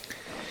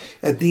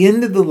At the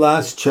end of the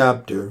last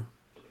chapter,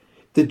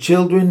 the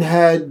children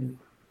had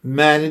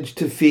managed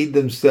to feed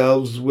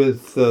themselves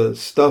with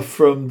stuff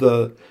from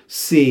the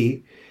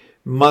sea,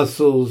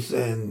 mussels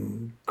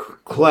and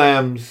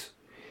clams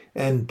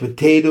and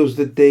potatoes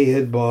that they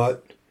had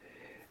bought.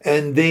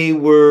 And they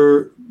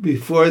were,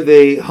 before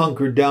they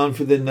hunkered down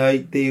for the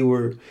night, they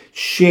were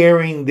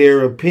sharing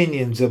their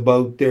opinions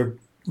about their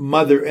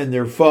mother and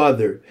their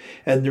father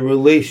and the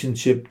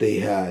relationship they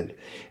had.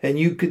 And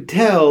you could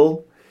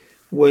tell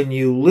when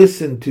you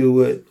listened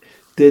to it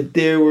that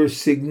there were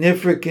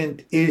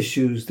significant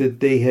issues that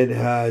they had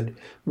had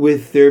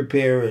with their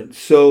parents.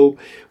 So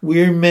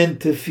we're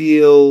meant to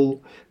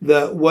feel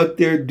that what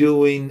they're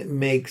doing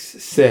makes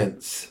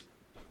sense.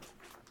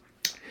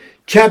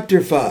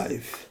 Chapter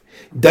 5.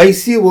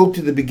 Dicey awoke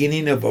to the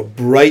beginning of a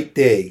bright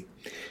day.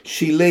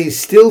 She lay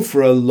still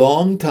for a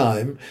long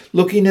time,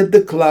 looking at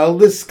the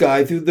cloudless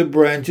sky through the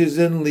branches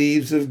and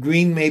leaves of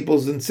green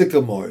maples and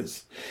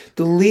sycamores.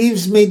 The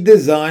leaves made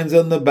designs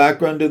on the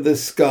background of the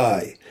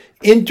sky,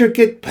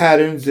 intricate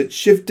patterns that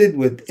shifted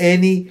with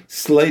any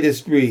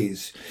slightest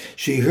breeze.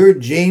 She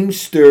heard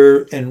James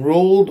stir and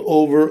rolled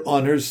over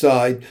on her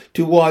side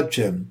to watch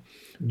him.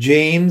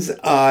 James'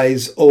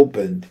 eyes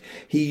opened.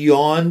 He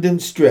yawned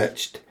and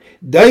stretched.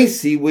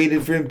 Dicey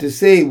waited for him to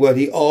say what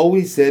he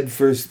always said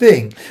first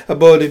thing,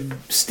 about it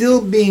still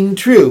being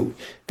true.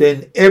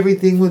 Then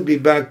everything would be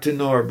back to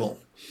normal.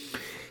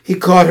 He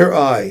caught her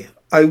eye.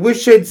 "I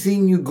wish I'd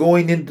seen you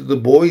going into the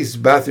boys'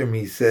 bathroom,"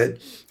 he said.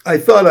 "I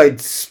thought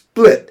I'd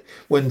split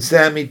when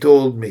Sammy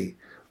told me."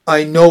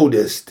 "I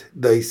noticed,"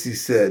 Dicey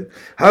said.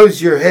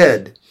 "How's your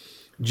head?"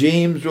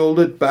 James rolled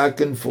it back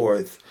and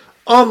forth.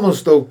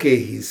 "Almost okay,"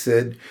 he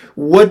said.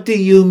 "What do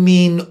you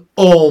mean,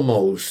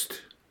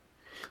 almost?"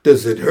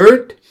 "Does it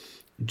hurt?"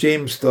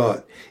 James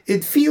thought.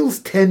 "It feels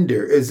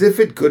tender, as if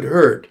it could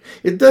hurt.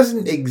 It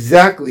doesn't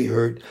exactly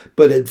hurt,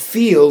 but it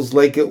feels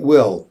like it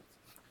will."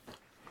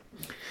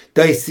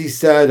 Dicey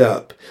sat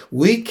up.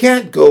 "We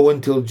can't go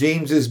until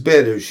James is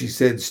better," she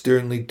said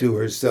sternly to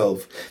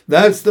herself.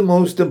 "That's the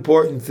most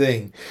important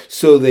thing.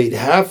 So they'd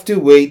have to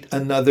wait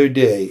another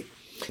day.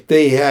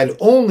 They had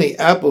only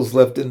apples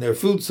left in their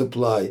food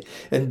supply,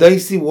 and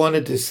Dicey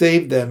wanted to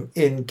save them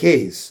in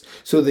case.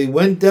 So they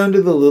went down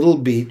to the little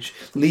beach,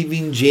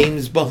 leaving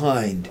James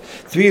behind.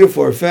 3 or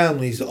 4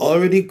 families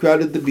already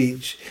crowded the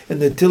beach, and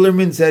the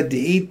Tillermans had to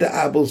eat the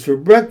apples for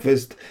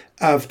breakfast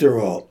after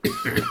all.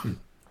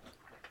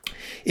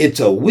 "It's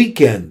a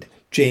weekend,"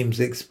 James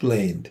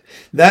explained.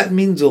 "That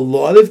means a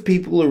lot of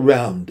people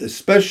around,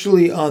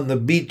 especially on the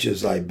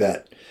beaches, I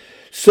bet."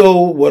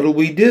 "So what'll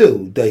we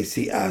do?"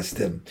 Dicey asked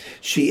him.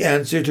 She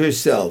answered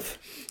herself.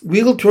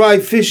 "We'll try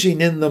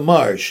fishing in the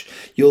marsh.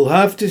 You'll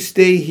have to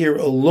stay here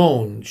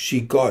alone,"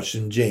 she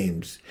cautioned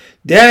James.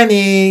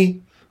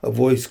 "Danny!" a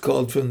voice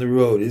called from the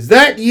road. "Is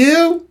that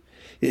you?"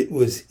 It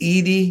was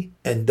Edie,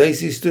 and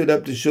Dicey stood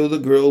up to show the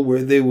girl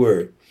where they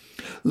were.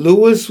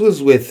 Louis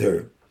was with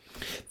her.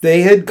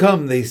 They had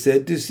come, they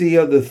said, to see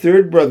how the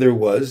third brother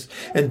was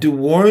and to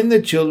warn the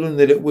children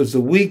that it was a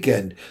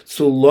weekend,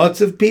 so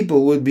lots of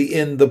people would be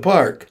in the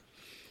park.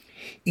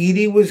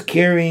 Edie was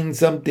carrying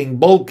something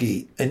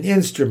bulky, an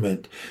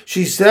instrument.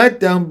 She sat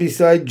down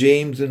beside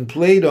James and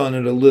played on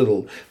it a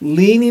little,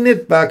 leaning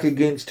it back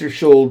against her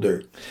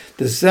shoulder.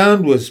 The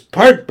sound was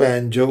part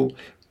banjo,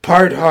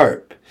 part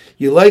harp.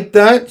 "You like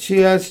that?"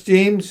 she asked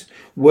James.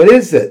 "What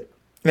is it?"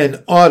 "An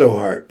auto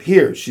harp.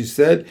 Here," she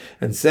said,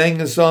 and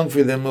sang a song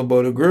for them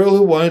about a girl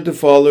who wanted to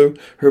follow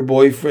her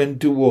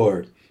boyfriend to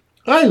war.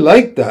 "I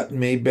like that,"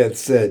 Maybeth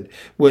said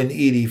when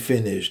Edie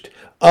finished.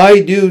 "I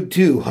do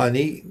too,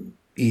 honey,"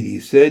 Edie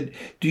said.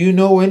 "Do you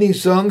know any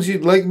songs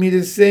you'd like me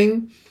to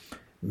sing?"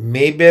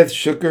 Maybeth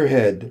shook her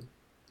head.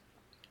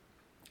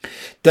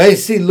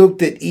 Dicey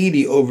looked at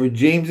Edie over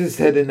James's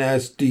head and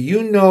asked, "Do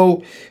you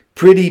know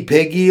Pretty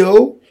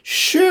Peggy-O?"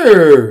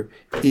 "Sure,"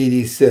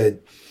 Edie said.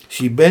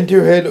 She bent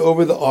her head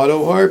over the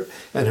auto harp,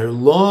 and her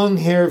long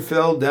hair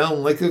fell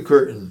down like a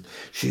curtain.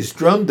 She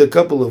strummed a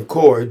couple of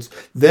chords,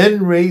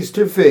 then raised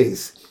her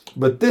face.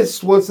 But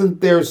this wasn't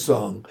their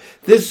song.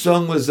 This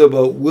song was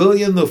about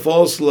William the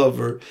false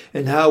lover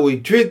and how he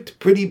tricked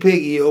Pretty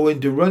Peggy-O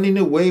into running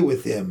away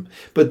with him,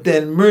 but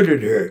then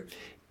murdered her.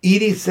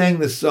 Edie sang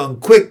the song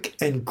quick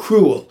and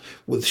cruel,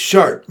 with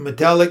sharp,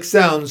 metallic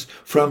sounds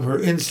from her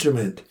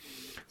instrument.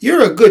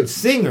 "You're a good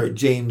singer,"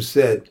 James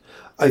said.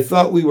 "I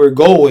thought we were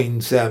going,"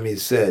 Sammy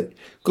said.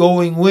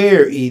 "Going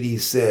where?" Edie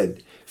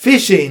said.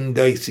 "Fishing,"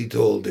 Dicey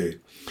told her.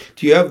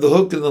 "Do you have the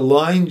hook and the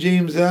line?"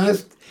 James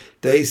asked.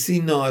 Dicey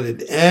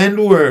nodded.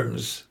 "And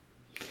worms."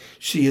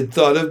 She had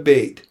thought of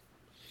bait.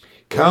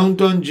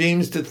 "Count on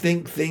James to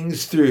think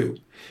things through,"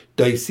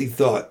 Dicey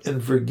thought,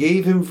 and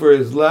forgave him for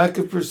his lack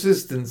of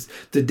persistence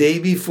the day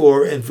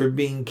before and for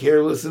being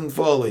careless and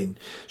falling.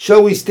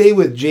 "Shall we stay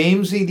with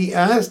James?" Edie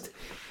asked.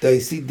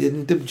 Dicey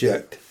didn't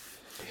object.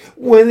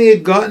 When they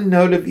had gotten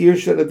out of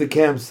earshot of the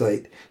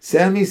campsite,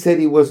 Sammy said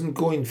he wasn't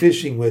going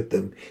fishing with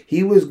them.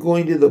 He was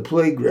going to the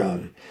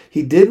playground.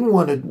 He didn't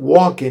want to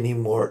walk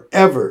anymore,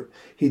 ever.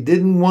 He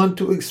didn't want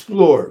to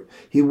explore.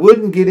 He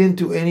wouldn't get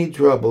into any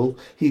trouble.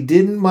 He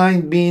didn't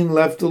mind being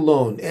left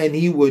alone, and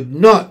he would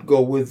not go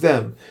with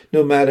them,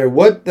 no matter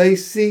what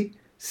Dicey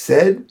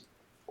said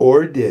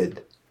or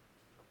did.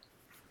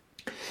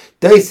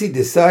 Dicey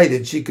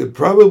decided she could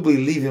probably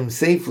leave him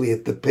safely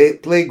at the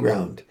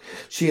playground.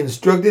 She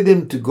instructed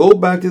him to go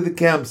back to the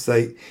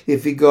campsite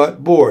if he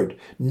got bored,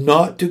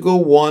 not to go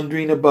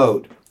wandering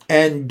about.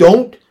 And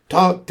don't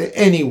talk to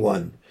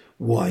anyone.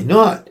 Why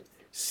not?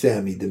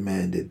 Sammy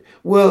demanded.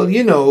 Well,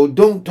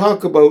 don't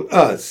talk about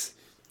us.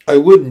 I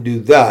wouldn't do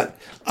that.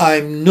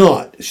 I'm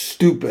not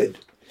stupid.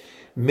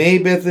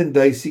 Maybeth and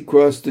Dicey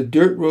crossed the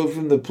dirt road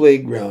from the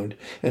playground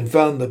and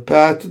found the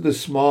path to the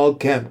small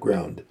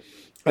campground.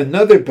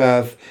 Another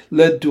path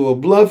led to a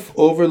bluff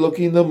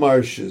overlooking the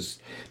marshes.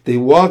 They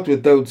walked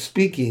without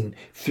speaking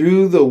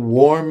through the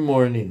warm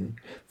morning.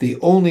 The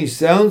only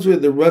sounds were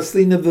the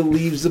rustling of the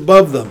leaves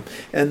above them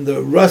and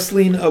the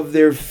rustling of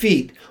their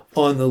feet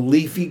on the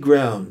leafy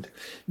ground.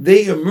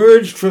 They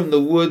emerged from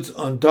the woods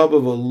on top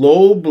of a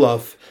low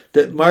bluff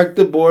that marked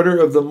the border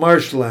of the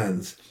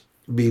marshlands.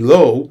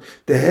 Below,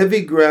 the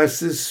heavy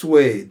grasses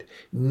swayed.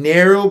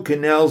 Narrow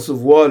canals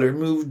of water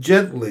moved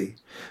gently.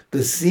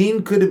 The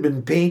scene could have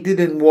been painted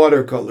in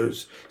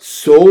watercolors.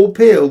 So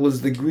pale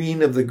was the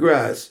green of the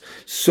grass,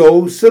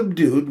 so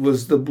subdued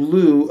was the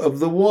blue of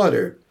the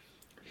water.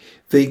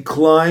 They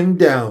climbed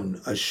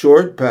down a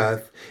short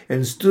path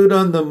and stood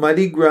on the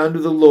muddy ground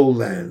of the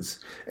lowlands.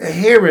 A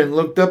heron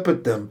looked up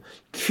at them,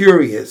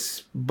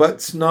 curious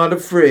but not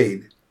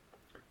afraid.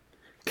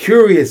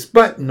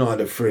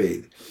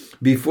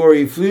 Before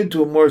he flew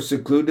to a more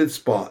secluded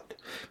spot.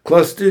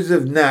 Clusters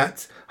of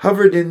gnats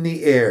hovered in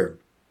the air.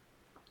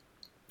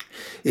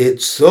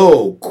 It's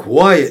so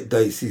quiet,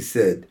 Dicey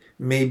said.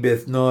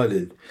 Maybeth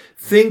nodded.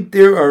 Think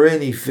there are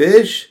any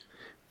fish?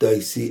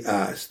 Dicey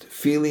asked,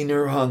 feeling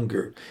her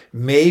hunger.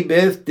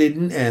 Maybeth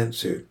didn't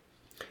answer.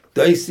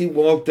 Dicey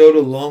walked out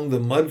along the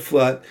mud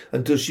flat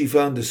until she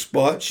found a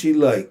spot she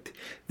liked.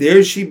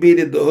 There she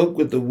baited the hook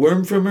with the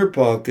worm from her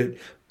pocket,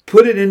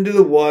 put it into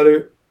the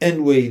water,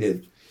 and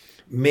waited.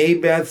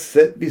 Maybeth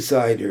sat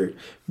beside her,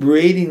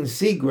 braiding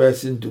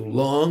seagrass into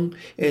long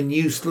and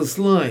useless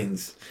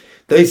lines.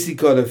 Dicey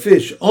caught a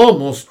fish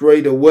almost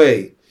right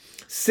away,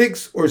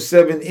 6 or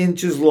 7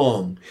 inches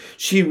long.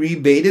 She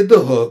rebaited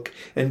the hook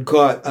and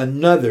caught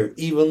another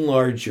even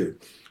larger.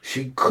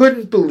 She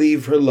couldn't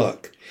believe her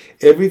luck.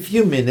 Every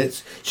few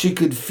minutes she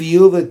could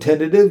feel the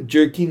tentative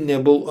jerking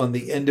nibble on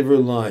the end of her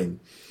line.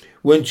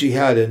 When she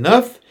had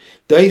enough,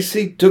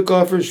 Dicey took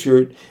off her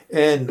shirt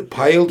and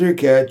piled her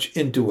catch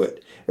into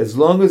it. As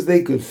long as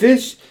they could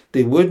fish,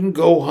 they wouldn't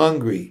go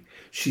hungry.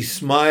 She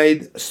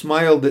smiled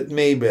at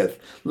Maybeth.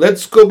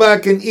 Let's go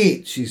back and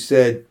eat, she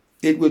said.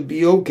 It would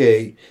be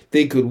okay.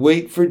 They could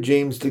wait for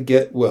James to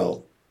get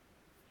well.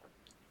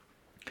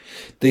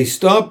 They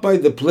stopped by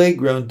the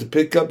playground to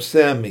pick up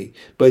Sammy,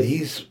 but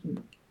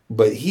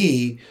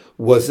he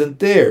wasn't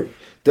there.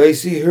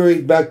 Dicey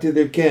hurried back to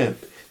their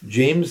camp.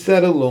 James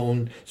sat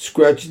alone,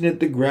 scratching at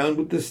the ground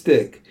with a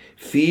stick.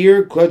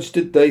 Fear clutched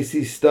at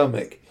Dicey's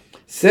stomach.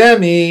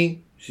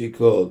 Sammy, she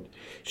called.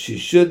 She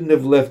shouldn't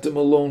have left him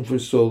alone for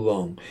so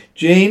long.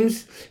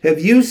 James, have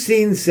you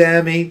seen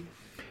Sammy?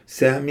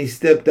 Sammy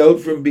stepped out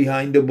from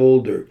behind a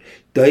boulder.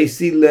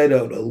 Dicey let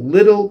out a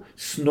little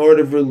snort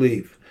of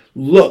relief.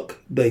 Look,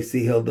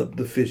 Dicey held up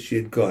the fish she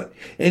had caught.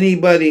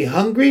 Anybody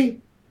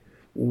hungry?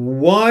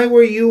 Why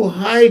were you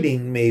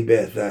hiding?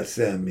 Maybeth asked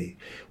Sammy.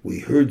 We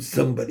heard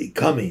somebody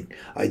coming.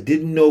 I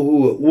didn't know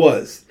who it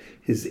was.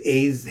 His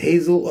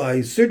hazel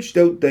eyes searched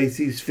out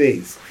Dicey's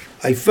face.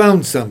 I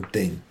found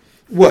something.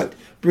 What?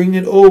 Bring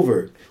it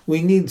over.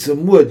 We need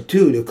some wood,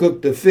 too, to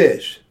cook the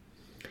fish.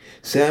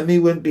 Sammy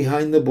went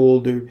behind the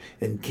boulder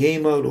and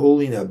came out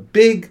holding a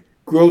big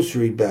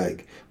grocery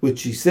bag,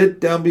 which he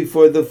set down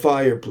before the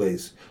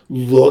fireplace.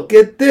 Look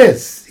at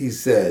this, he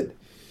said.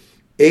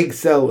 Egg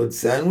salad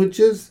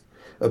sandwiches,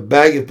 a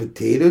bag of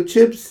potato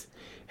chips,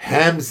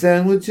 ham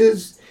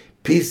sandwiches,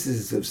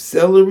 pieces of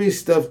celery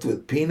stuffed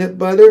with peanut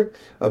butter,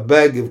 a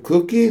bag of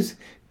cookies,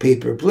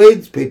 paper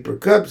plates, paper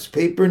cups,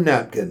 paper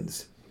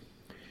napkins.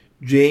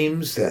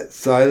 James sat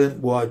silent,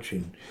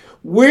 watching.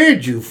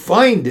 Where'd you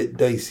find it?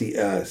 Dicey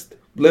asked.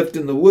 Left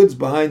in the woods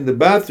behind the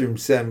bathroom,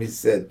 Sammy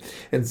said.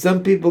 And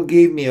some people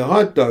gave me a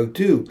hot dog,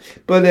 too,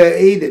 but I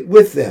ate it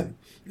with them.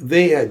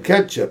 They had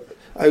ketchup.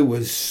 I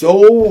was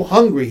so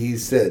hungry, he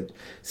said.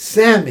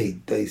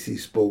 Sammy, Dicey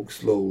spoke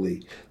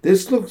slowly.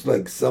 This looks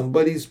like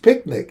somebody's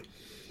picnic.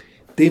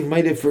 They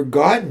might have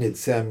forgotten it,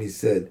 Sammy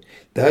said.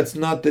 That's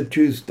not the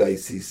truth,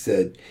 Dicey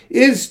said.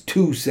 Is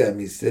too,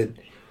 Sammy said.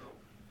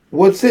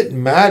 What's it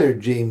matter?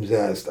 James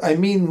asked. I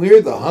mean,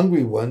 we're the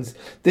hungry ones.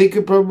 They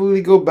could probably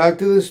go back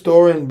to the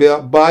store and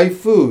buy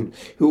food,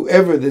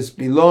 whoever this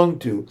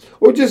belonged to,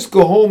 or just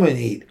go home and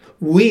eat.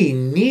 We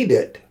need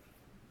it.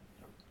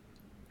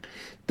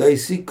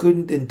 Dicey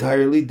couldn't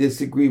entirely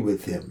disagree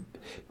with him.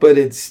 But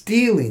it's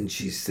stealing,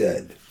 she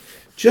said.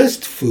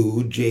 Just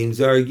food, James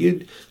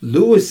argued.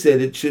 Louis said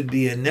it should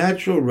be a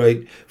natural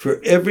right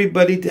for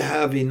everybody to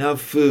have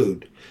enough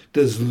food.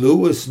 Does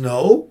Louis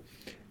know?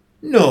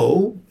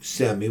 No,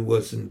 Sammy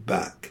wasn't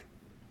back.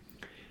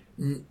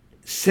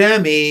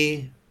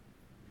 Sammy,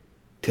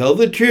 tell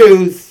the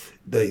truth,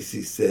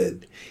 Dicey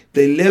said.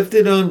 They left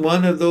it on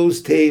one of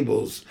those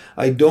tables.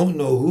 I don't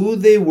know who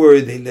they were.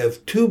 They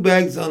left 2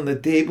 bags on the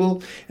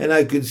table, and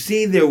I could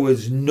see there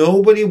was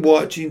nobody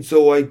watching,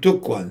 so I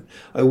took one.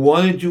 I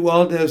wanted you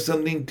all to have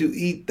something to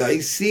eat,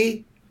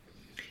 Dicey.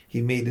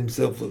 He made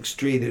himself look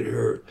straight at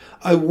her.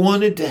 I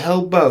wanted to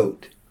help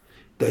out.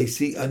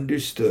 Dicey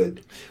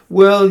understood.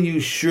 Well, you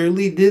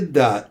surely did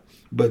that.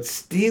 But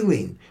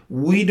stealing,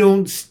 we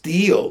don't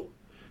steal.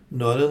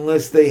 Not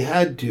unless they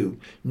had to.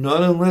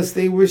 Not unless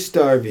they were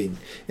starving.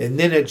 And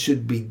then it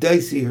should be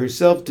Dicey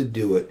herself to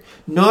do it.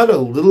 Not a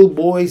little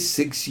boy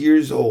 6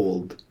 years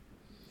old.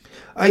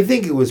 I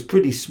think it was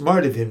pretty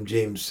smart of him,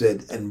 James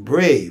said, and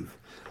brave.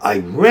 I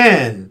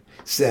ran,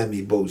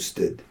 Sammy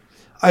boasted.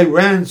 I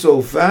ran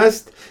so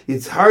fast,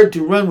 it's hard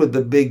to run with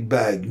the big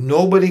bag.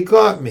 Nobody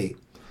caught me.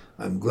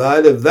 I'm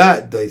glad of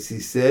that, Dicey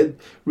said,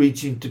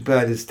 reaching to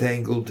pat his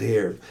tangled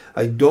hair.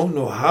 I don't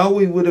know how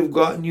we would have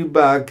gotten you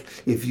back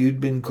if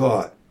you'd been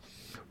caught.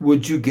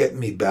 Would you get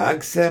me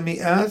back? Sammy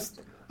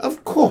asked.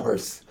 Of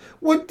course.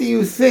 What do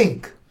you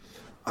think?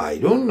 I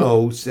don't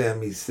know,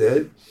 Sammy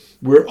said.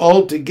 We're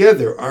all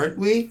together, aren't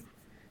we?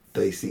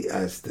 Dicey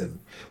asked him.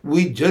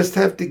 We just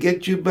have to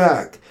get you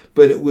back,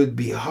 but it would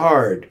be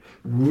hard,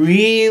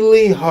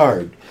 really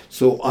hard,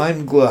 so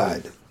I'm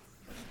glad.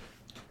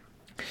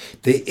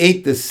 They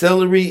ate the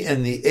celery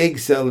and the egg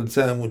salad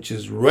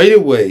sandwiches right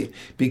away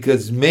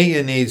because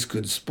mayonnaise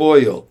could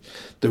spoil.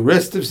 The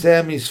rest of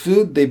Sammy's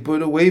food they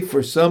put away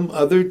for some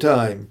other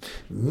time.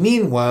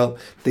 Meanwhile,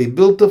 they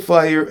built a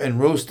fire and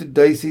roasted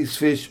Dicey's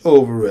fish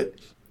over it.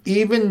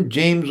 Even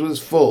James was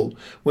full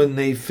when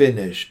they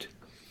finished.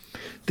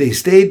 They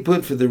stayed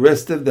put for the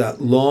rest of that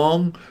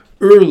long,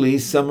 early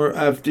summer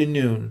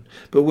afternoon,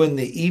 but when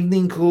the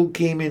evening cool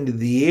came into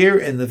the air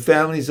and the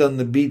families on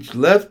the beach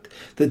left,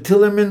 the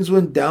Tillermans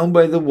went down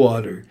by the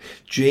water.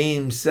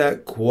 James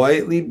sat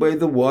quietly by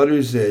the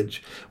water's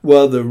edge,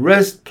 while the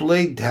rest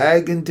played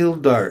tag until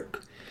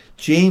dark.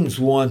 James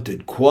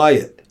wanted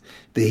quiet.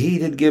 The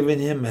heat had given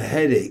him a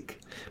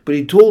headache, but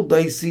he told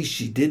Dicey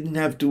she didn't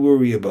have to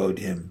worry about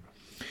him.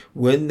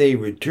 When they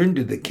returned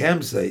to the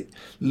campsite,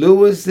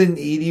 Louis and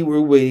Edie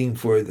were waiting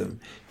for them.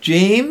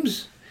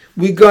 James?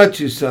 We got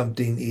you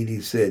something,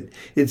 Edie said.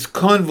 It's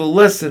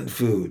convalescent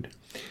food.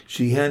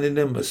 She handed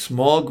him a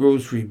small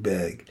grocery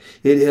bag.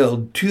 It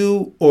held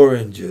 2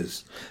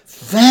 oranges.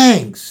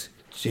 Thanks,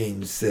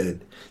 James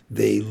said.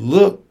 They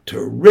look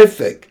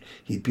terrific.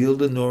 He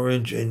peeled an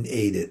orange and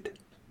ate it.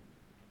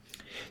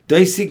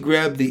 Dicey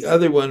grabbed the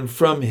other one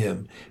from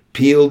him,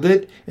 peeled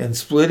it, and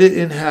split it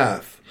in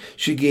half.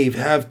 She gave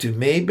half to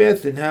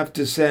Maybeth and half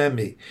to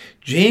Sammy.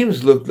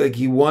 James looked like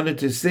he wanted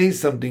to say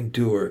something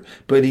to her,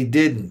 but he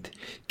didn't.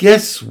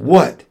 Guess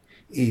what?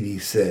 Edie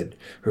said.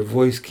 Her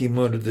voice came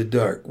out of the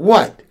dark.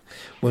 What?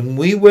 When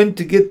we went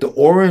to get the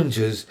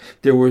oranges,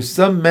 there was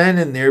some man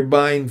in there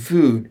buying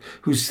food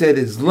who said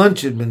his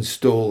lunch had been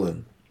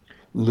stolen.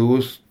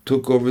 Louis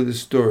took over the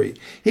story.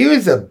 He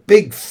was a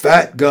big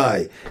fat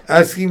guy,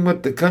 asking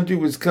what the country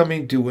was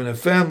coming to when a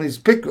family's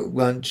picnic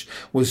lunch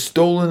was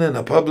stolen in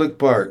a public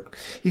park.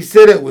 He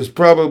said it was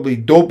probably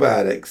dope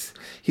addicts.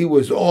 He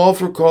was all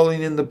for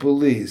calling in the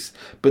police,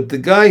 but the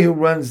guy who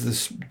runs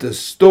the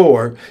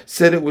store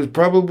said it was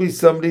probably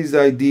somebody's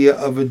idea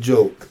of a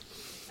joke.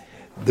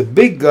 The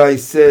big guy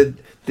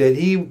said that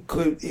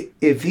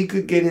if he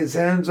could get his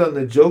hands on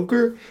the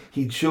joker,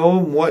 he'd show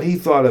him what he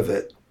thought of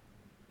it.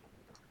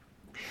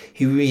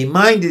 He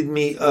reminded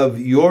me of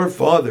your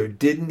father,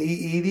 didn't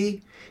he,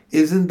 Edie?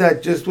 Isn't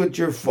that just what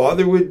your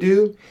father would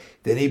do?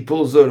 Then he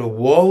pulls out a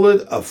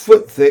wallet a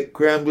foot thick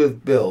crammed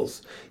with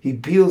bills. He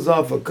peels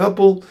off a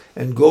couple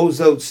and goes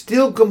out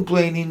still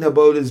complaining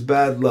about his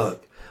bad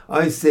luck.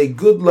 I say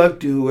good luck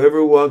to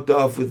whoever walked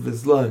off with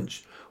his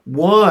lunch.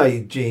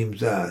 Why?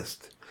 James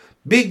asked.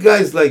 Big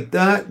guys like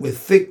that with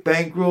thick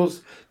bankrolls,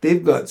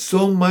 they've got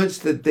so much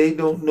that they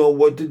don't know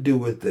what to do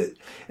with it.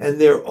 And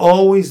they're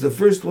always the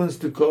first ones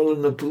to call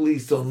in the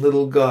police on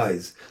little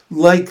guys.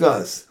 Like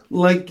us.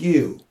 Like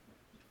you.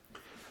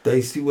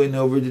 Dicey went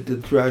over to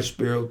the trash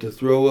barrel to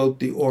throw out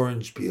the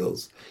orange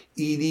peels.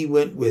 Edie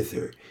went with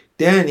her.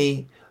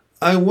 Danny,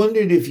 I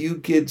wondered if you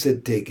kids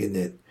had taken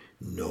it.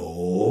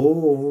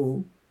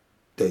 No,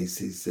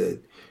 Dicey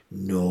said.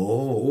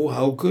 No,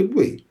 how could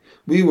we?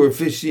 We were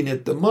fishing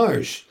at the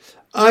marsh.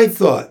 I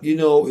thought,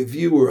 if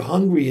you were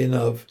hungry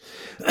enough,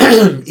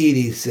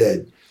 Edie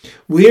said.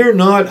 We're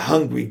not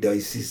hungry,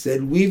 Dicey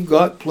said. We've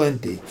got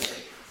plenty.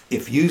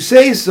 If you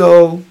say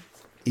so,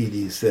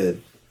 Edie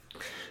said.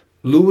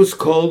 Louis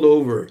called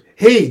over.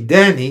 Hey,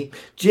 Danny,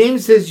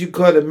 James says you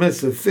caught a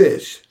mess of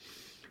fish.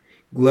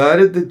 Glad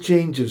at the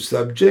change of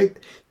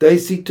subject,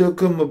 Dicey told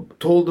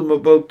him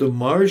about the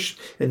marsh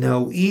and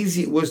how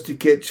easy it was to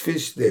catch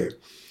fish there.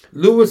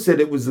 Louis said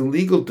it was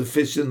illegal to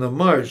fish in the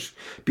marsh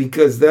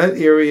because that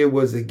area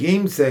was a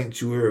game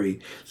sanctuary,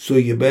 so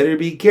you better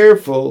be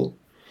careful.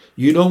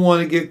 You don't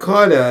want to get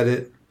caught at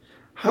it.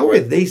 How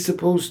are they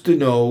supposed to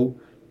know?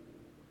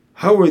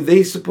 How are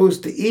they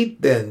supposed to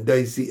eat then?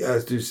 Dicey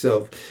asked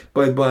herself.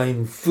 By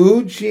buying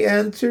food, she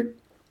answered.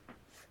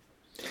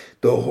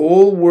 The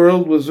whole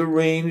world was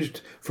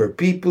arranged for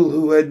people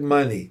who had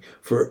money,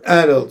 for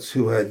adults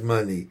who had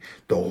money.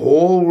 The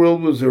whole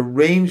world was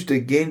arranged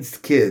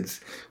against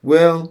kids.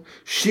 Well,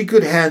 she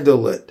could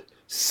handle it,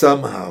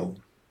 somehow.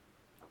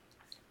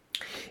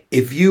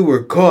 If you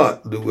were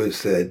caught, Louis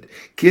said,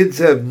 kids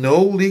have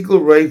no legal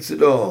rights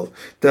at all.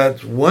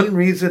 That's one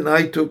reason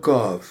I took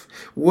off.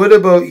 What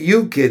about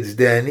you kids,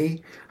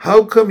 Danny?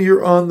 How come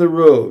you're on the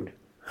road?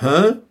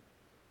 Huh?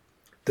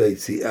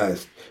 Dicey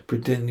asked,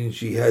 pretending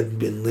she hadn't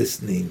been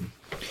listening.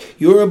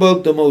 You're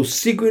about the most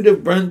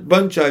secretive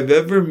bunch I've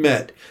ever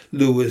met,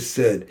 Louis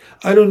said.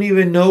 I don't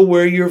even know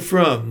where you're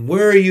from.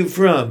 Where are you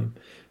from?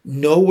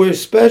 Nowhere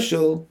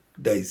special,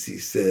 Dicey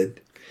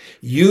said.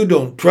 You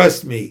don't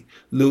trust me.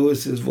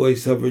 Louis's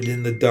voice hovered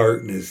in the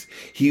darkness.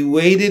 He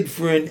waited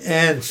for an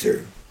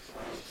answer.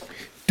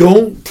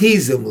 Don't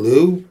tease him,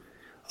 Lou.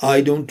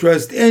 I don't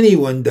trust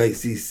anyone,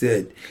 Dicey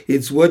said.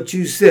 It's what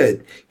you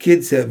said.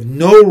 Kids have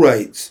no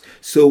rights,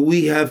 so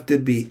we have to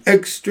be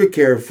extra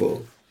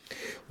careful.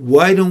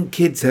 Why don't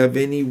kids have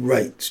any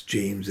rights?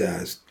 James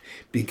asked.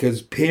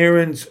 Because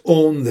parents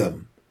own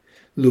them,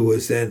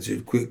 Louis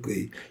answered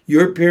quickly.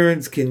 Your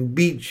parents can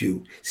beat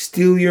you,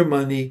 steal your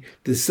money,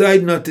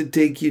 decide not to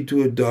take you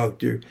to a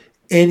doctor,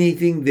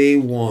 anything they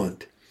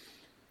want.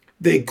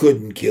 They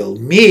couldn't kill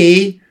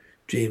me,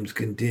 James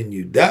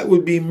continued. That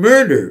would be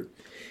murder,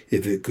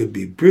 if it could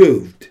be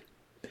proved.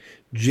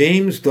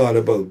 James thought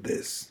about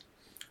this.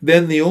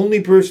 Then the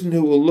only person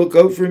who will look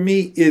out for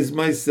me is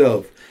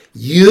myself.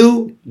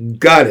 You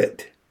got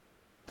it.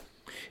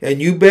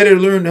 And you better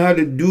learn how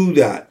to do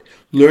that.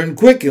 Learn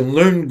quick and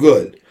learn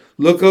good.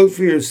 Look out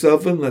for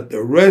yourself and let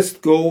the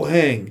rest go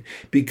hang,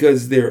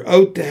 because they're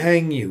out to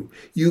hang you.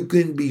 You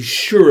can be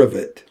sure of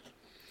it.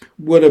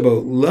 What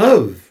about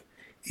love?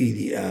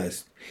 Edie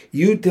asked.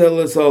 You tell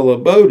us all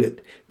about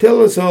it.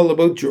 Tell us all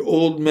about your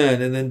old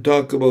man and then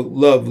talk about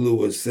love,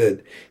 Louis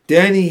said.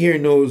 Danny here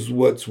knows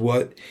what's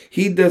what.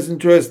 He doesn't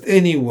trust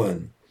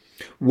anyone.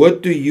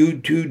 What do you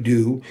two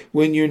do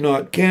when you're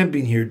not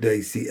camping here?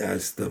 Dicey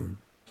asked them.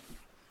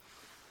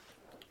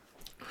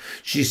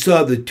 She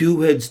saw the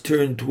two heads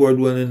turn toward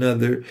one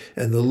another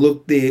and the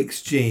look they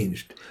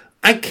exchanged.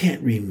 I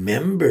can't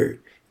remember,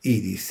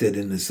 Edie said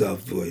in a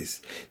soft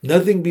voice.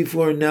 Nothing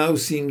before now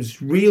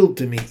seems real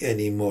to me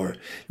anymore.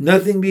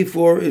 Nothing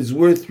before is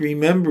worth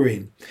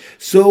remembering.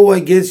 So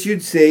I guess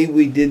you'd say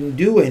we didn't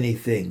do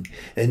anything.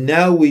 And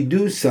now we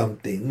do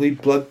something. We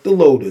plucked the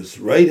lotus,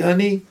 right,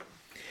 honey?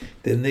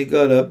 Then they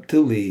got up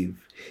to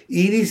leave.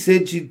 Edie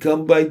said she'd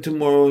come by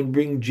tomorrow and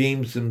bring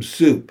James some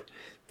soup.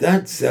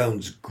 That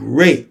sounds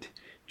great,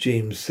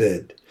 James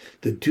said.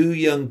 The two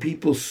young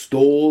people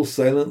stole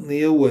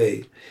silently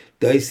away.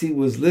 Dicey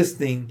was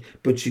listening,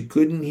 but she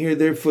couldn't hear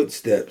their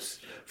footsteps.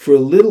 For a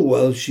little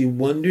while she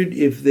wondered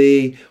if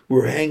they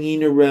were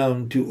hanging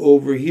around to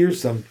overhear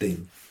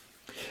something.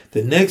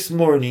 The next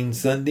morning,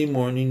 Sunday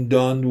morning,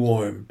 dawned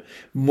warm.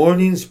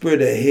 Morning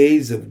spread a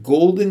haze of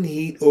golden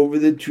heat over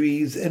the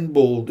trees and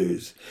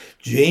boulders.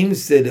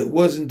 James said it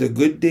wasn't a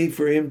good day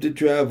for him to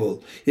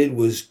travel. It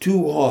was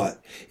too hot.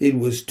 It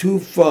was too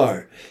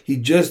far. He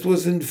just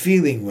wasn't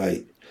feeling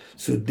right.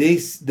 So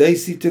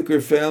Dicey took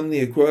her family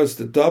across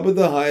the top of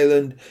the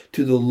highland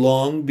to the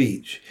long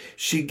beach.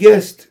 She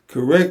guessed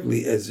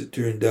correctly, as it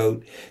turned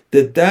out,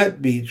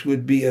 that beach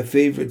would be a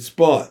favorite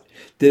spot,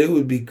 that it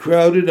would be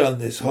crowded on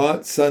this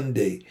hot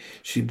Sunday.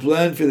 She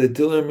planned for the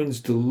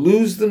Tillermans to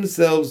lose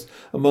themselves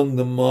among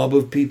the mob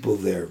of people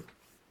there.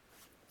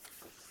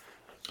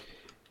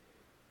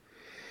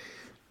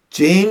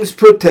 James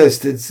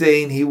protested,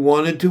 saying he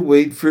wanted to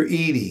wait for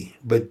Edie,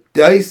 but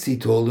Dicey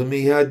told him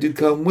he had to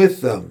come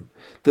with them.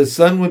 The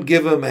sun would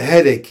give him a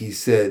headache, he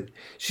said.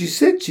 She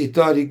said she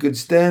thought he could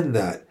stand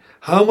that.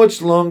 How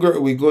much longer are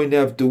we going to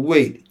have to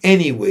wait,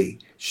 anyway?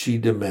 She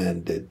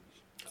demanded.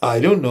 I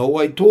don't know,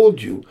 I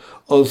told you.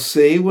 I'll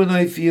say when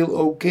I feel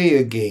okay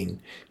again,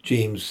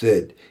 James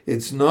said.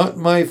 It's not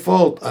my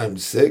fault I'm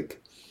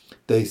sick.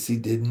 Dicey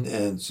didn't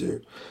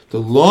answer.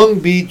 The long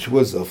beach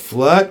was a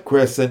flat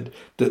crescent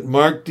that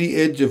marked the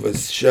edge of a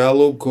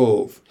shallow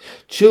cove.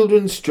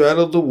 Children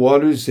straddled the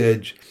water's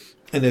edge,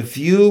 and a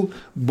few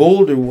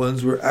bolder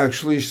ones were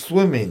actually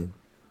swimming.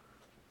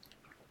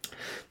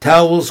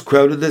 Towels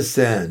crowded the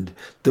sand,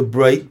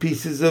 bright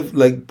pieces of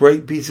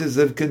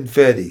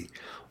confetti.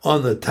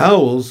 On the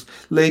towels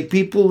lay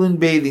people in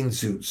bathing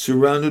suits,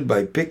 surrounded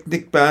by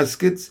picnic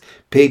baskets,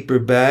 paper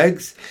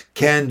bags,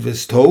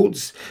 canvas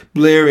totes,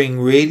 blaring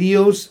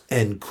radios,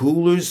 and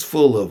coolers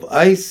full of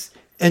ice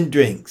and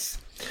drinks.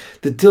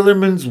 The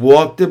Tillermans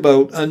walked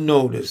about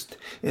unnoticed,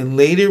 and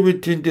later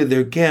returned to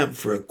their camp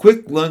for a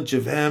quick lunch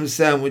of ham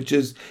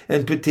sandwiches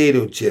and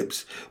potato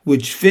chips,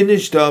 which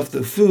finished off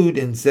the food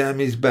in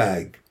Sammy's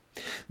bag.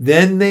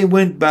 Then they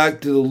went back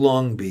to the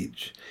long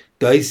beach.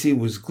 Dicey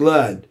was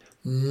glad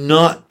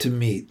not to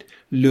meet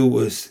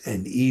Louis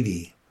and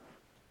Edie.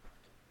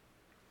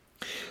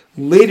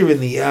 Later in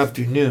the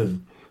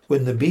afternoon,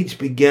 When the beach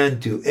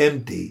began to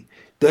empty,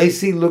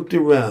 Dicey looked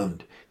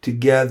around to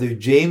gather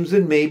James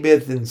and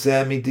Maybeth and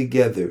Sammy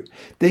together.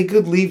 They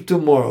could leave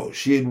tomorrow.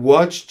 She had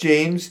watched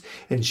James,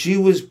 and she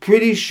was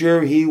pretty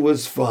sure he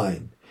was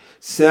fine.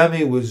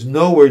 Sammy was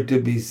nowhere to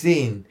be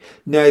seen.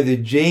 Neither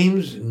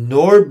James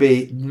nor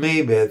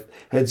Maybeth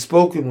had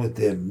spoken with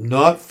him,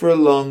 not for a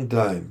long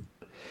time.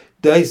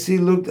 Dicey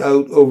looked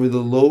out over the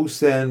low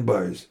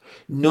sandbars,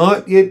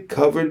 not yet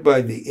covered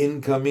by the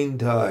incoming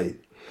tide.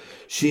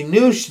 She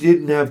knew she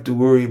didn't have to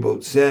worry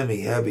about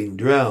Sammy having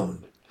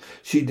drowned.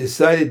 She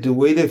decided to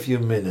wait a few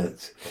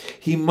minutes.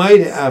 He might,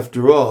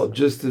 after all,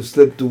 just have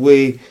slipped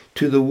away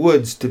to the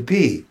woods to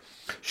pee.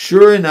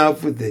 Sure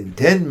enough, within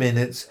 10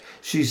 minutes,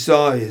 she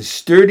saw his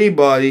sturdy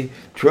body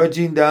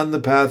trudging down the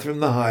path from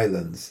the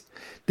highlands.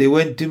 They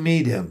went to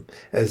meet him.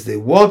 As they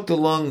walked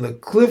along the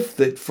cliff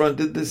that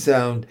fronted the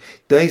sound,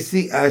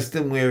 Dicey asked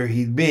him where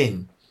he'd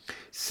been.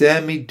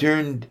 Sammy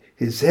turned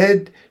his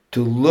head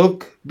to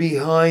look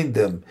behind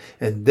them,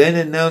 and then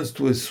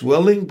announced with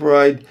swelling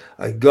pride,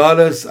 "I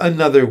got us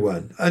another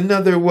one."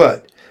 "Another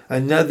what?"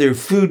 "Another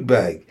food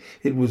bag.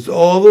 It was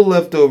all the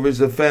leftovers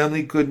the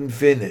family couldn't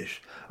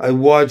finish. I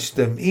watched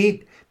them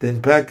eat,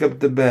 then pack up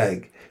the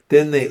bag.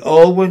 Then they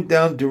all went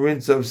down to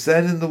rinse off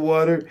sand in the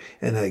water,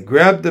 and I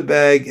grabbed the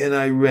bag and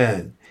I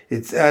ran.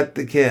 It's at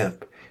the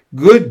camp."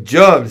 "Good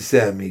job,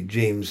 Sammy,"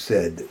 James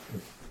said.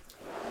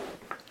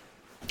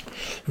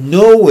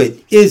 "No,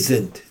 it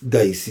isn't,"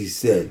 Dicey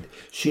said.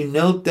 She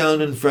knelt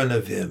down in front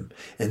of him.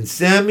 "And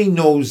Sammy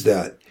knows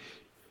that,"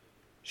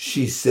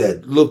 she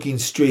said, looking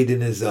straight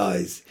in his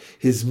eyes.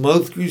 His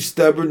mouth grew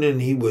stubborn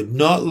and he would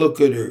not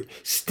look at her.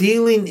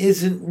 "Stealing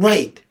isn't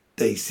right,"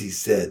 Dicey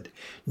said.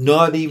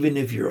 "Not even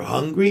if you're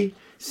hungry?"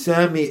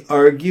 Sammy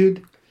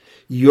argued.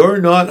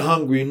 "You're not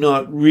hungry,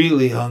 not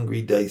really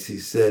hungry," Dicey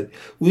said.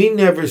 "We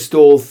never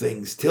stole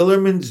things.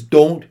 Tillermans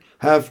don't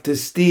have to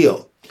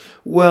steal."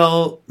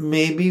 "Well,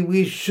 maybe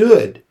we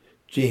should,"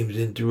 James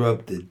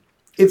interrupted.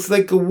 "It's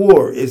like a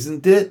war,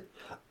 isn't it?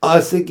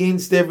 Us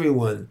against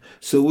everyone,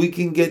 so we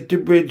can get to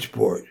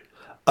Bridgeport.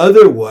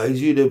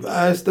 Otherwise, you'd have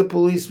asked the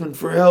policeman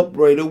for help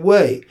right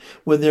away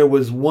when there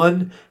was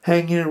one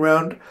hanging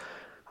around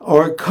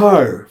our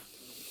car."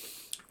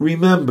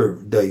 "Remember,"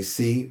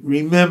 Dicey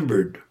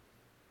remembered.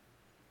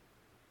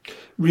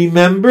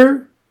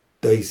 "Remember?"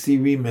 Dicey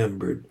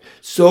remembered.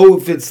 "So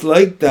if it's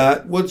like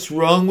that, what's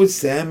wrong with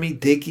Sammy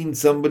taking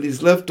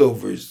somebody's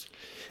leftovers?"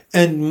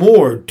 "And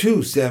more,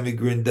 too," Sammy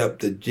grinned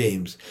up at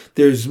James.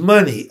 "There's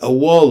money, a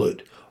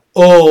wallet."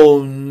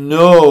 "Oh,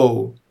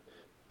 no,"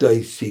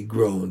 Dicey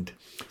groaned.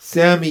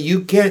 "Sammy, you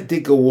can't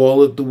take a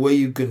wallet the way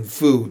you can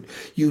food.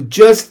 You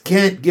just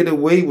can't get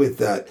away with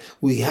that.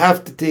 We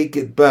have to take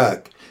it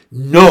back."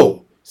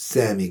 "No,"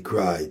 Sammy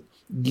cried.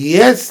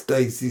 "Yes,"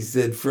 Dicey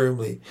said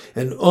firmly,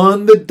 "and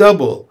on the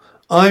double.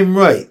 I'm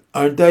right,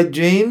 aren't I,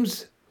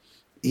 James?"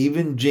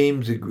 Even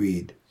James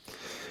agreed.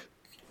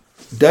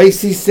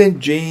 Dicey sent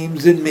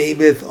James and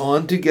Maybeth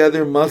on to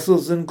gather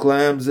mussels and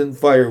clams and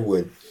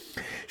firewood.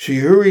 She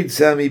hurried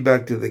Sammy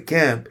back to the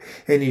camp,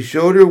 and he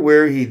showed her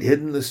where he'd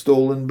hidden the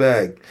stolen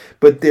bag.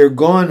 "But they're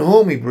gone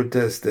home," he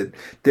protested.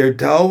 "Their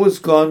towel was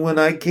gone when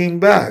I came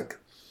back."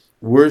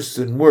 Worse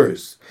and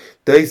worse.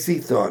 Dicey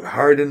thought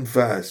hard and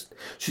fast.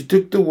 She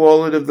took the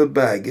wallet of the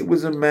bag. It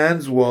was a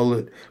man's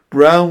wallet,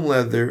 brown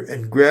leather,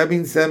 and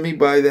grabbing Sammy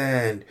by the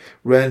hand,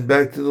 ran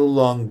back to the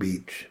Long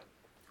Beach.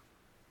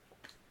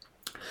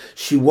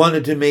 She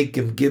wanted to make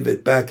him give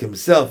it back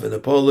himself and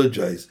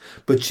apologize,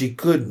 but she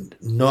couldn't,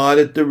 not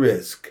at the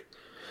risk.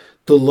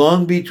 The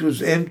Long Beach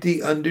was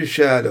empty under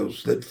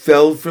shadows that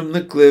fell from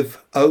the cliff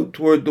out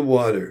toward the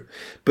water.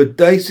 But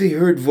Dicey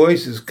heard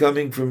voices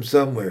coming from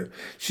somewhere.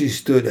 She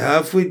stood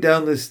halfway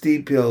down the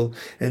steep hill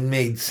and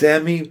made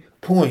Sammy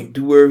point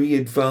to where he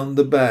had found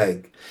the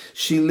bag.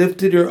 She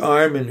lifted her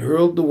arm and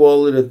hurled the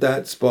wallet at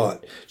that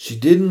spot. She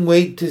didn't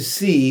wait to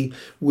see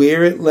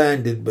where it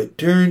landed, but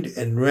turned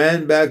and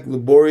ran back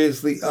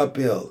laboriously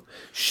uphill.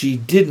 She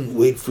didn't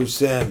wait for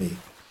Sammy.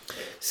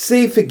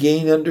 Safe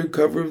again under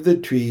cover of the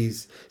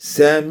trees,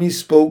 Sammy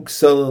spoke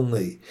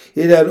sullenly.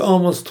 "It had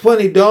almost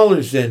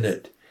 $20 in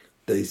it."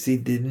 Dicey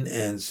didn't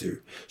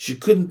answer. She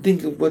couldn't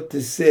think of what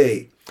to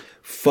say.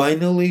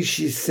 Finally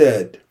she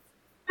said,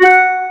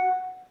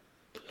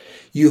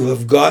 "You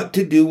have got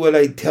to do what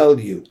I tell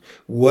you.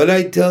 What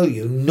I tell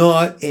you,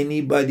 not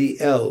anybody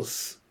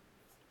else."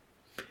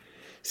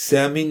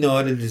 Sammy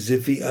nodded as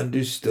if he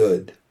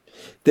understood.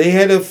 They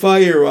had a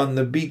fire on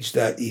the beach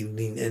that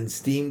evening and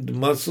steamed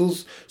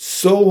mussels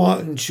so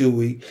hot and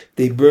chewy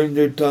they burned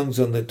their tongues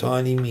on the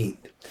tawny meat.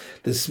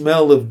 The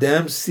smell of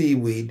damp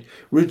seaweed,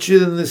 richer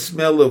than the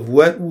smell of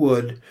wet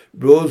wood,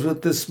 rose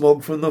with the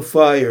smoke from the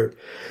fire.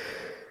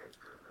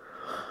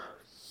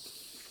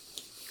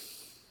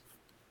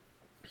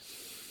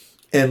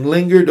 And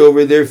lingered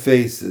over their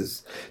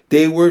faces.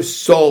 They were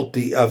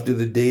salty after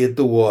the day at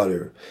the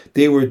water.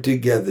 They were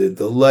together.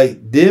 The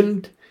light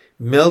dimmed,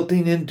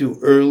 melting into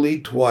early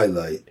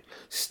twilight.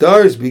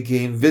 Stars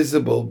became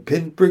visible,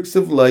 pinpricks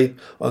of light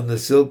on the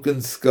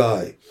silken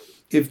sky.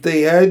 If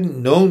they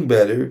hadn't known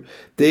better,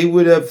 they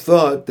would have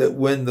thought that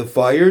when the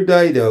fire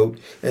died out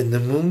and the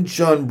moon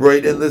shone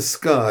bright in the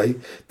sky,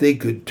 they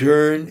could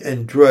turn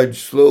and trudge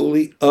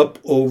slowly up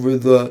over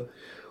the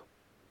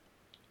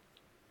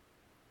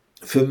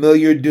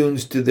familiar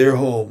dunes to their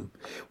home,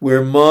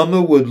 where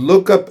Mama would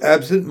look up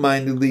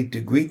absent-mindedly to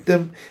greet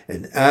them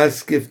and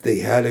ask if they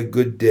had a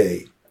good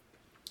day.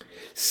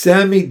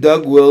 Sammy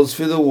dug wells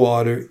for the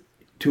water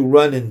to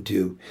run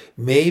into.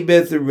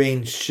 Maybeth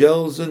arranged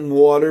shells and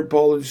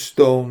water-polished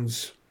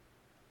stones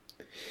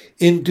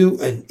into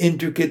an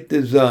intricate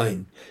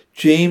design.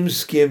 James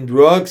skimmed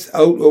rocks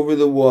out over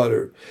the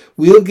water.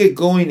 "We'll get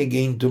going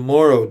again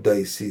tomorrow,"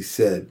 Dicey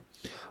said.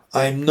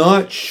 "I'm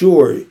not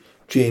sure,"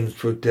 James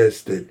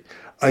protested.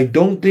 "I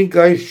don't think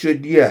I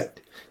should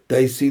yet."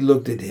 Dicey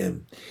looked at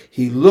him.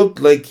 He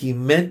looked like he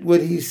meant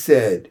what he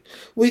said.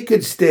 "We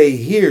could stay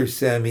here,"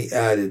 Sammy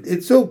added.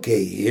 "It's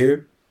okay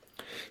here."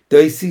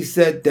 Dicey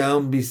sat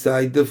down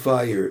beside the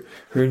fire,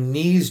 her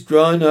knees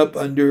drawn up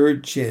under her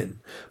chin,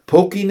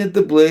 poking at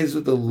the blaze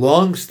with a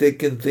long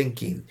stick and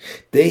thinking.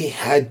 They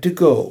had to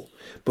go.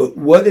 But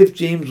what if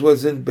James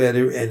wasn't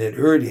better and it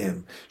hurt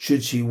him?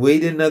 Should she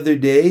wait another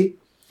day?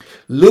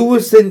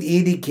 Louis and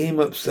Edie came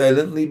up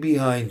silently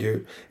behind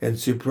her and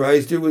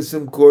surprised her with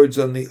some chords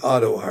on the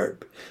auto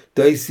harp.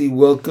 Dicey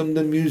welcomed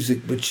the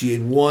music, but she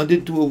had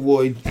wanted to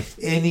avoid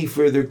any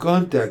further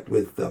contact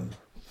with them.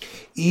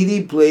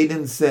 Edie played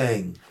and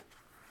sang.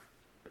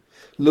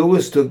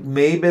 Louis took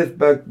Maybeth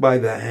back by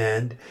the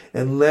hand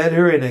and led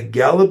her in a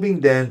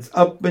galloping dance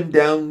up and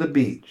down the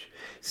beach.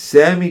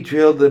 Sammy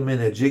trailed them in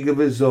a jig of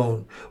his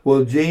own,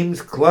 while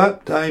James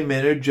clapped time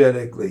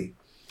energetically.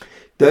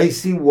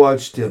 Dicey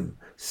watched him.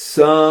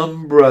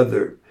 Some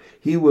brother.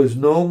 He was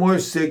no more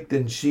sick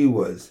than she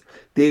was.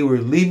 They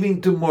were leaving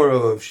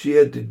tomorrow if she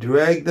had to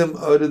drag them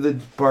out of the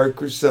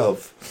park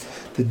herself.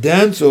 The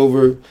dance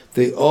over,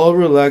 they all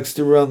relaxed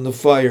around the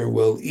fire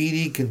while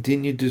Edie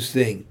continued to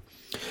sing.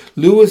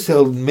 Louis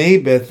held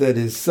Maybeth at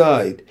his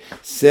side.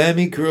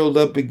 Sammy curled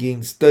up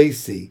against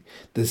Dicey.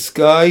 The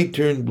sky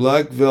turned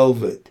black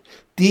velvet.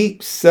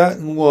 Deep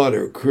satin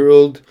water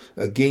curled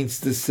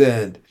against the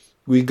sand.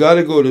 "We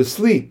gotta go to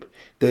sleep,"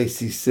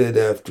 Dicey said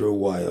after a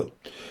while.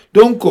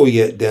 "Don't go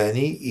yet,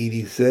 Danny,"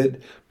 Edie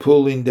said,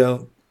 pulling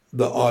down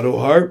the auto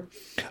harp.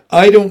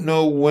 "I don't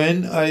know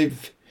when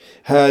I've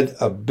had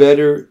a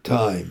better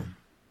time."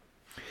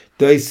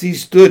 Dicey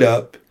stood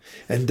up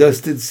and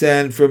dusted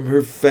sand from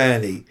her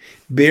fanny.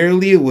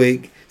 Barely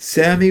awake,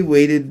 Sammy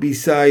waited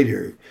beside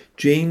her.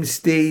 James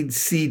stayed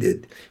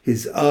seated,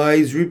 his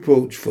eyes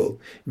reproachful.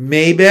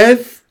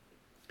 "Maybeth?"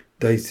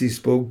 Dicey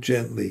spoke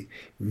gently.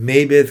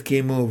 Maybeth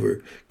came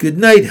over. "Good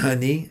night,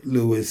 honey,"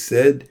 Louis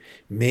said.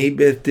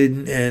 Maybeth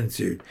didn't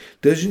answer.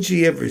 "Doesn't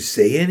she ever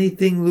say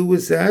anything?"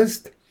 Louis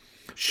asked.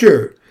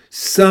 "Sure,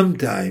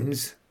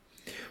 sometimes."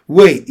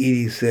 "Wait,"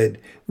 Edie said.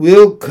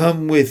 "We'll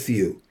come with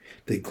you."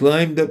 They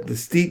climbed up the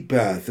steep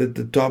path. At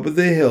the top of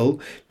the hill,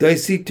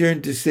 Dicey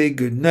turned to say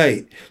good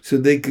night so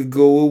they could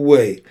go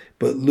away,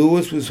 but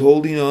Louis was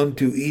holding on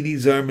to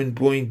Edie's arm and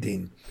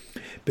pointing.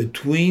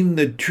 Between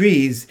the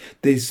trees,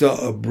 they saw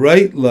a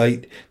bright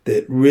light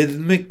that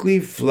rhythmically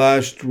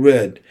flashed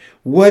red.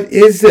 "What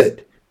is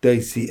it?"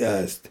 Dicey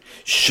asked.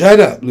 "Shut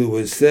up,"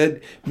 Louis said.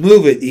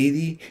 "Move it,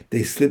 Edie."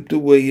 They slipped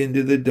away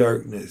into the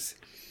darkness.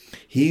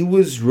 He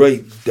was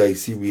right,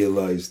 Dicey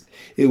realized.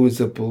 It was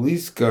a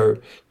police car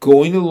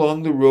going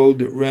along the road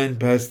that ran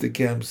past the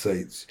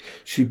campsites.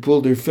 She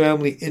pulled her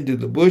family into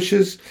the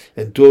bushes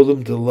and told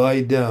them to lie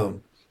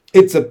down.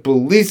 "It's a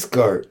police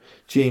car,"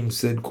 James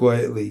said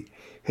quietly,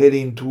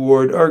 "heading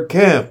toward our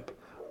camp."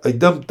 "I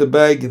dumped the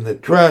bag in the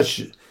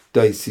trash,"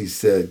 Dicey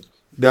said.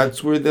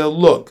 "That's where they'll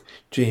look,"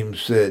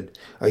 James said.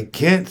 "I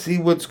can't see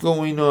what's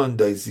going on,"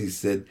 Dicey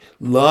said.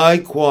 "Lie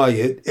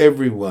quiet,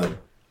 everyone."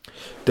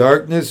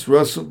 Darkness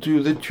rustled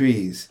through the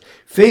trees.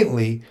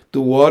 Faintly,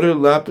 the water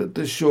lapped at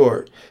the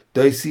shore.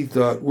 Dicey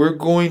thought, "We're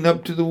going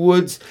up to the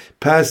woods,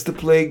 past the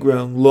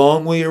playground,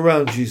 long way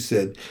around," she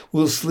said.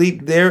 "We'll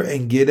sleep there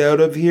and get out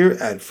of here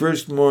at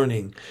first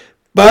morning."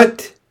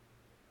 "But,"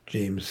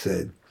 James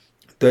said.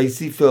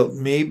 Dicey felt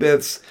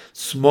Maybeth's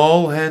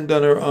small hand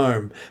on her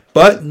arm.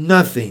 "But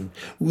nothing.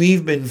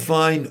 We've been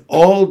fine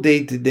all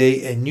day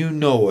today, and you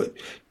know it.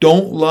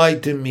 Don't lie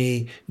to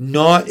me.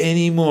 Not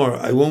any more.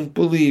 I won't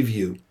believe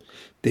you."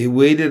 They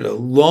waited a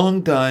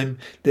long time,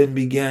 then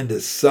began a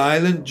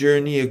silent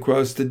journey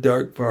across the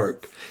dark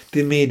park.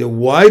 They made a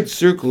wide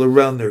circle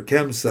around their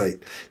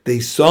campsite. They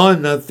saw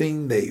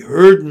nothing, they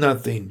heard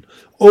nothing,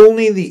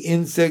 only the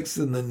insects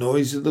and the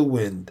noise of the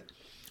wind.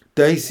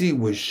 Dicey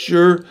was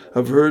sure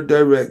of her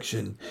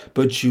direction,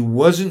 but she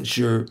wasn't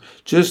sure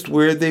just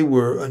where they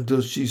were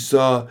until she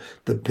saw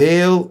the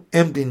pale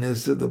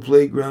emptiness of the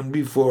playground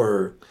before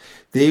her.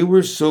 They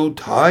were so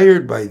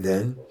tired by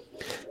then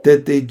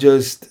that they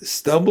just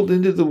stumbled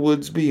into the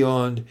woods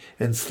beyond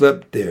and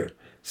slept there,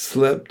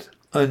 slept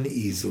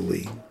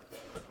uneasily.